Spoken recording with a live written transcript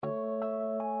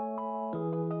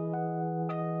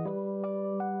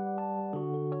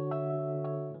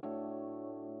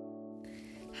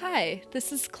Hi,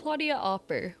 this is Claudia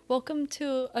Opper. Welcome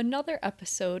to another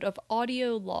episode of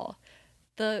Audio Law,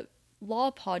 the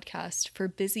law podcast for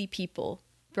busy people,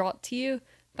 brought to you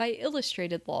by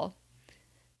Illustrated Law.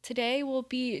 Today we'll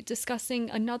be discussing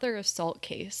another assault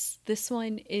case. This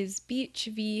one is Beach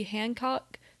v.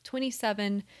 Hancock,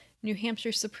 27, New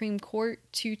Hampshire Supreme Court,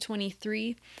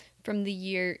 223, from the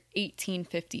year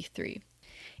 1853.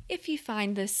 If you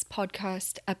find this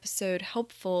podcast episode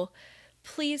helpful,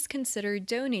 please consider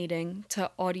donating to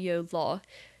Audio Law.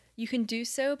 You can do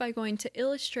so by going to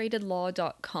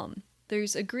illustratedlaw.com.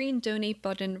 There's a green donate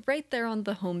button right there on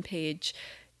the homepage.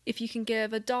 If you can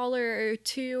give $1 or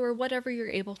 $2 or whatever you're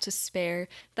able to spare,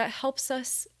 that helps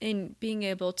us in being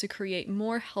able to create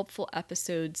more helpful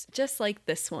episodes just like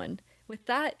this one. With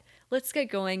that, let's get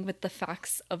going with the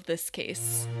facts of this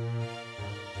case.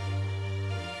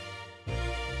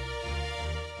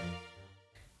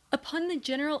 Upon the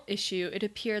general issue, it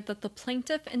appeared that the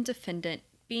plaintiff and defendant,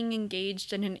 being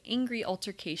engaged in an angry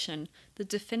altercation, the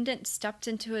defendant stepped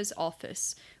into his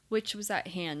office, which was at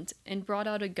hand, and brought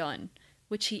out a gun,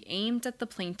 which he aimed at the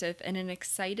plaintiff in an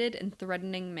excited and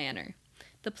threatening manner,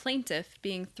 the plaintiff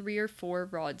being 3 or 4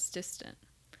 rods distant.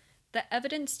 The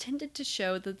evidence tended to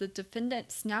show that the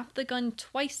defendant snapped the gun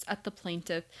twice at the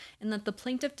plaintiff, and that the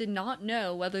plaintiff did not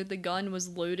know whether the gun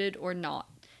was loaded or not,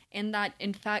 and that,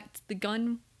 in fact, the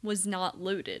gun was not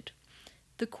loaded.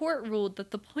 The court ruled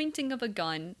that the pointing of a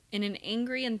gun in an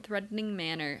angry and threatening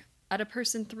manner at a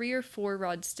person 3 or 4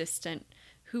 rods distant,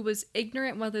 who was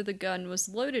ignorant whether the gun was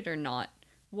loaded or not,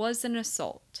 was an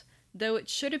assault, though it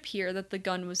should appear that the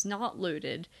gun was not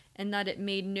loaded and that it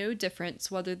made no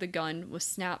difference whether the gun was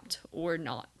snapped or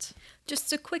not.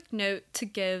 Just a quick note to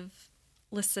give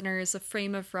listeners a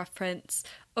frame of reference.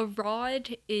 A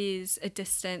rod is a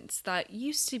distance that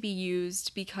used to be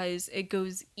used because it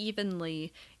goes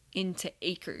evenly into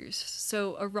acres.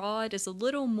 So a rod is a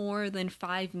little more than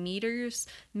 5 meters,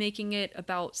 making it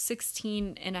about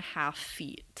 16.5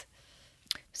 feet.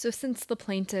 So since the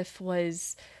plaintiff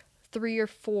was 3 or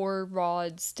 4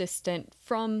 rods distant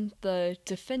from the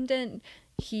defendant,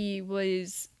 he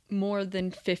was more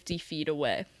than 50 feet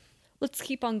away. Let's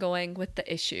keep on going with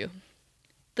the issue.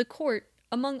 The court,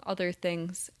 among other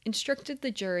things, instructed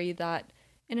the jury that,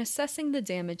 in assessing the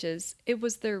damages, it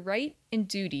was their right and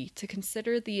duty to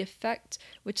consider the effect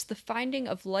which the finding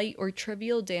of light or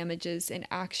trivial damages in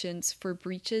actions for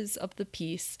breaches of the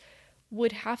peace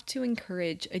would have to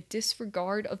encourage a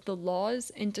disregard of the laws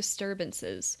and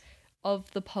disturbances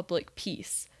of the public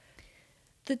peace.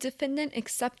 The defendant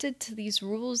accepted to these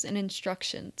rules and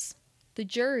instructions. The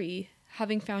jury,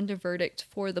 having found a verdict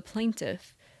for the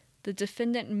plaintiff, the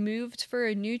defendant moved for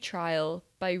a new trial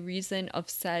by reason of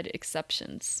said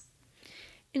exceptions.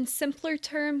 In simpler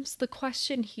terms, the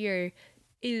question here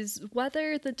is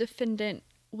whether the defendant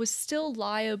was still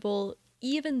liable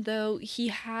even though he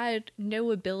had no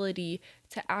ability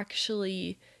to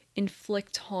actually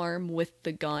inflict harm with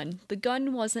the gun. The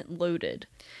gun wasn't loaded.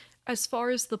 As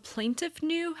far as the plaintiff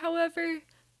knew, however,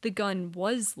 the gun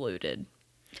was loaded.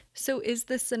 So is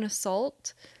this an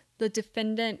assault? The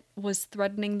defendant was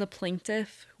threatening the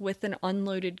plaintiff with an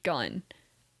unloaded gun.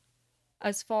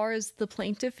 As far as the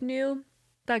plaintiff knew,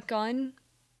 that gun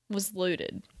was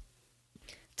loaded.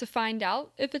 To find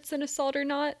out if it's an assault or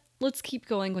not, let's keep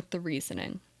going with the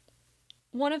reasoning.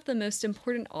 One of the most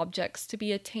important objects to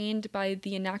be attained by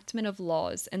the enactment of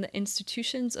laws and the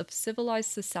institutions of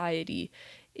civilized society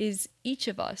is each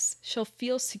of us shall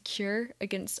feel secure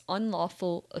against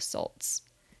unlawful assaults.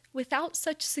 Without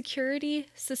such security,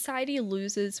 society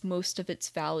loses most of its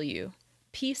value.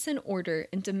 Peace and order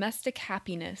and domestic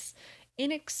happiness,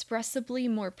 inexpressibly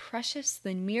more precious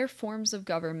than mere forms of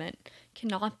government,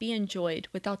 cannot be enjoyed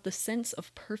without the sense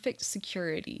of perfect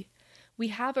security. We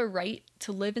have a right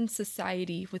to live in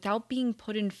society without being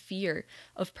put in fear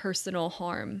of personal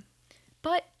harm.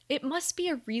 But it must be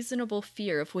a reasonable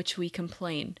fear of which we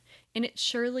complain, and it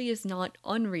surely is not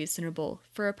unreasonable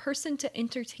for a person to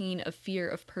entertain a fear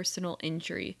of personal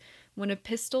injury when a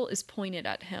pistol is pointed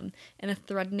at him in a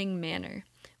threatening manner,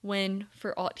 when,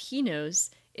 for aught he knows,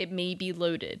 it may be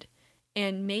loaded,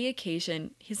 and may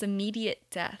occasion his immediate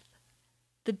death.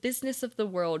 The business of the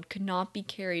world could not be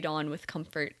carried on with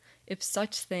comfort if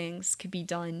such things could be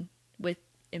done with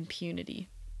impunity.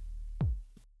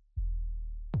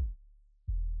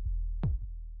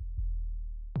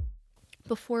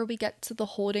 Before we get to the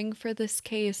holding for this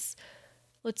case,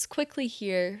 let's quickly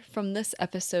hear from this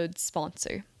episode's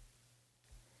sponsor.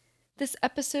 This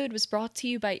episode was brought to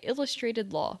you by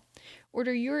Illustrated Law.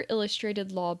 Order your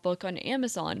Illustrated Law book on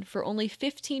Amazon for only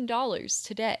 $15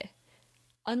 today.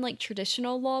 Unlike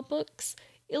traditional law books,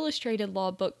 Illustrated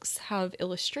law books have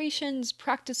illustrations,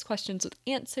 practice questions with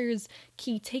answers,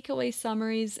 key takeaway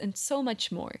summaries, and so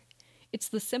much more. It's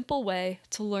the simple way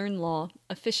to learn law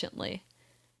efficiently.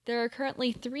 There are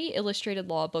currently 3 illustrated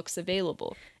law books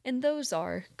available, and those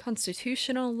are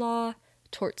Constitutional Law,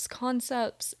 Torts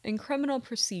Concepts, and Criminal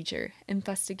Procedure,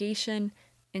 Investigation,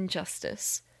 and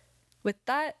Justice. With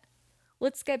that,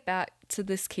 let's get back to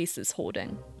this case's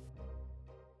holding.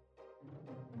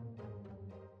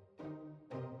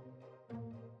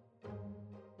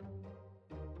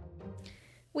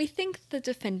 We think the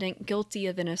defendant guilty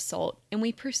of an assault, and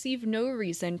we perceive no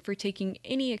reason for taking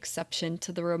any exception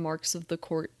to the remarks of the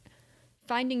court.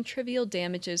 Finding trivial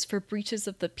damages for breaches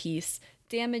of the peace,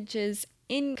 damages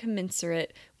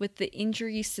incommensurate with the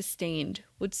injury sustained,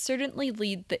 would certainly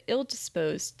lead the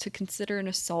ill-disposed to consider an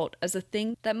assault as a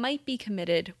thing that might be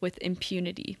committed with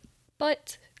impunity.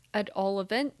 But, at all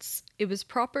events, it was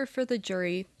proper for the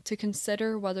jury to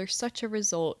consider whether such a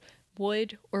result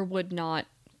would or would not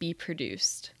be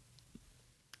produced.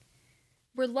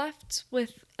 We're left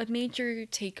with a major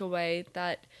takeaway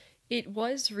that it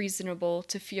was reasonable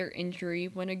to fear injury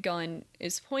when a gun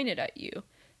is pointed at you.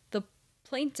 The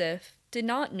plaintiff did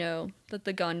not know that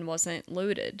the gun wasn't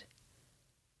loaded.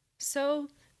 So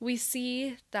we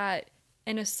see that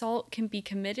an assault can be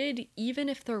committed even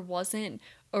if there wasn't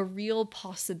a real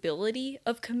possibility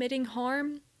of committing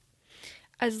harm,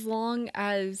 as long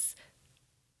as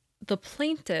the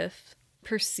plaintiff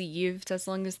perceived, as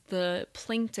long as the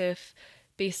plaintiff,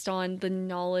 based on the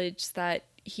knowledge that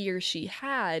he or she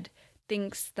had,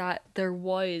 thinks that there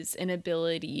was an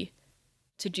ability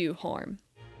to do harm.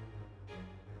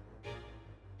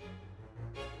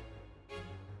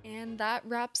 And that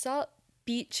wraps up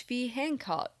Beach v.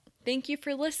 Hancock. Thank you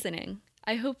for listening.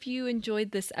 I hope you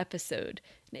enjoyed this episode.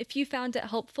 And if you found it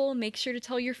helpful, make sure to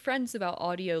tell your friends about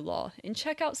Audio Law and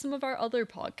check out some of our other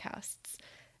podcasts.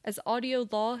 As Audio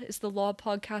Law is the law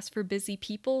podcast for busy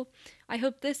people, I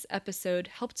hope this episode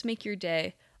helped make your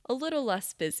day a little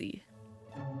less busy.